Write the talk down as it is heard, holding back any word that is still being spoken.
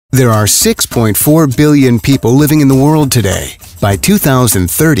There are 6.4 billion people living in the world today. By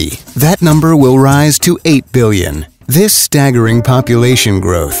 2030, that number will rise to 8 billion. This staggering population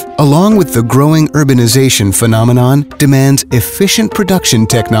growth, along with the growing urbanization phenomenon, demands efficient production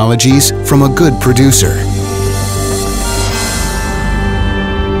technologies from a good producer.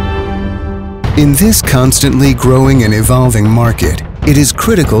 In this constantly growing and evolving market, it is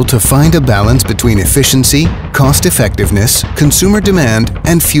critical to find a balance between efficiency, cost-effectiveness, consumer demand,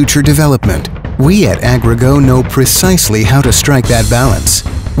 and future development. We at Agrigo know precisely how to strike that balance.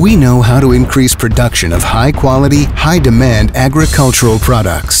 We know how to increase production of high-quality, high-demand agricultural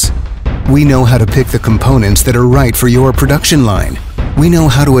products. We know how to pick the components that are right for your production line. We know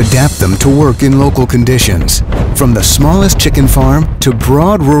how to adapt them to work in local conditions. From the smallest chicken farm to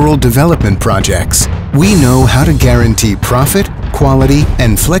broad rural development projects, we know how to guarantee profit, quality,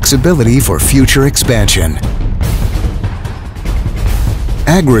 and flexibility for future expansion.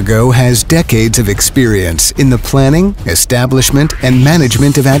 Agrigo has decades of experience in the planning, establishment, and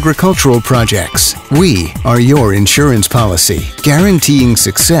management of agricultural projects. We are your insurance policy, guaranteeing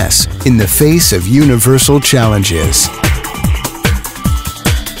success in the face of universal challenges.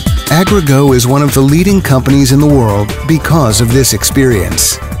 Agrigo is one of the leading companies in the world because of this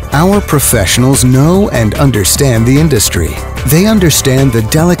experience. Our professionals know and understand the industry. They understand the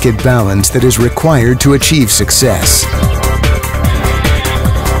delicate balance that is required to achieve success.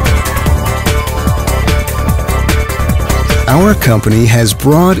 Our company has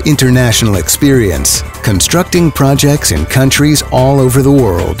broad international experience, constructing projects in countries all over the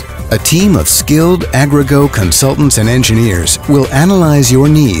world. A team of skilled Agrigo consultants and engineers will analyze your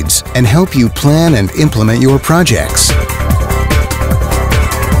needs and help you plan and implement your projects.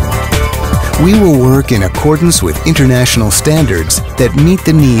 We will work in accordance with international standards that meet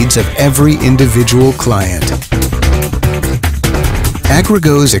the needs of every individual client.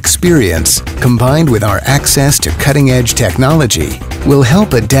 Agrigo's experience, combined with our access to cutting-edge technology, will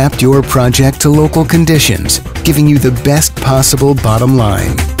help adapt your project to local conditions, giving you the best possible bottom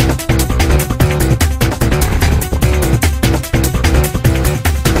line.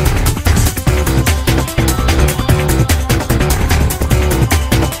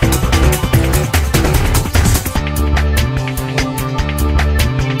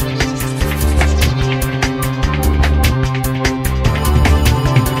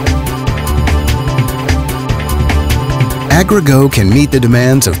 Agrigo can meet the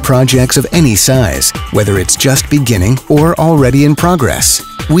demands of projects of any size, whether it's just beginning or already in progress.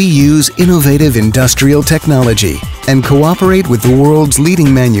 We use innovative industrial technology and cooperate with the world's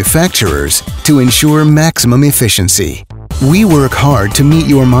leading manufacturers to ensure maximum efficiency. We work hard to meet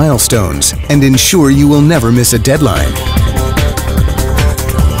your milestones and ensure you will never miss a deadline.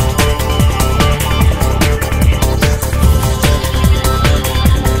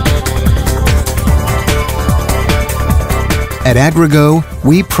 At Agrigo,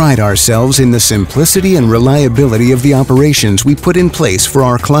 we pride ourselves in the simplicity and reliability of the operations we put in place for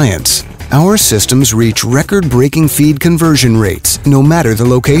our clients. Our systems reach record-breaking feed conversion rates, no matter the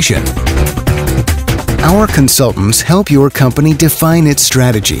location. Our consultants help your company define its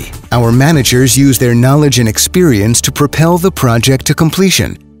strategy. Our managers use their knowledge and experience to propel the project to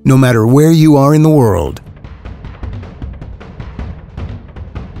completion, no matter where you are in the world.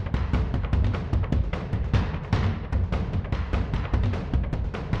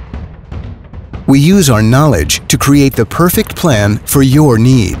 We use our knowledge to create the perfect plan for your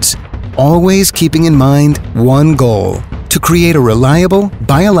needs, always keeping in mind one goal: to create a reliable,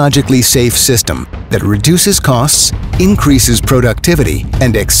 biologically safe system that reduces costs, increases productivity,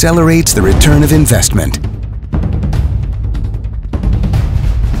 and accelerates the return of investment.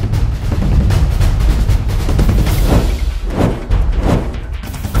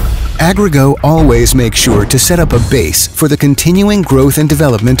 Agrigo always makes sure to set up a base for the continuing growth and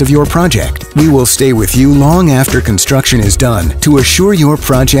development of your project. We will stay with you long after construction is done to assure your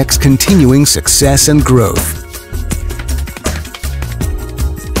project's continuing success and growth.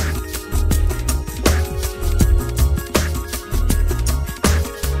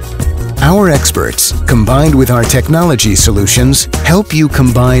 Our experts, combined with our technology solutions, help you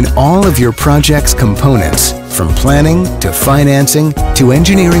combine all of your project's components, from planning to financing to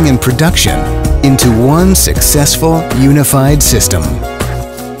engineering and production, into one successful, unified system.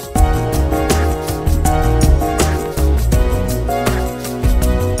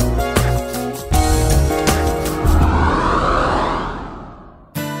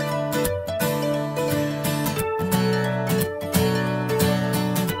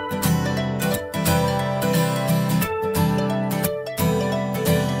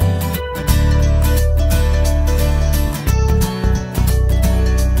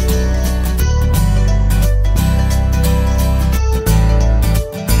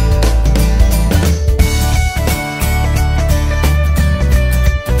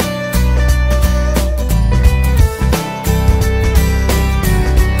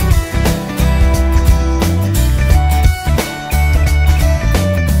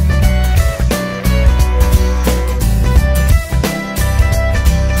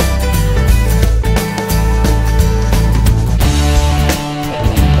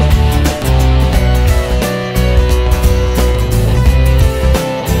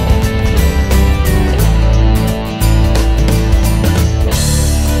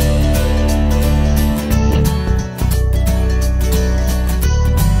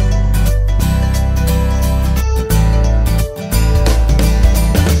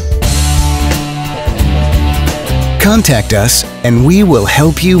 Contact us and we will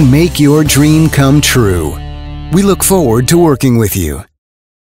help you make your dream come true. We look forward to working with you.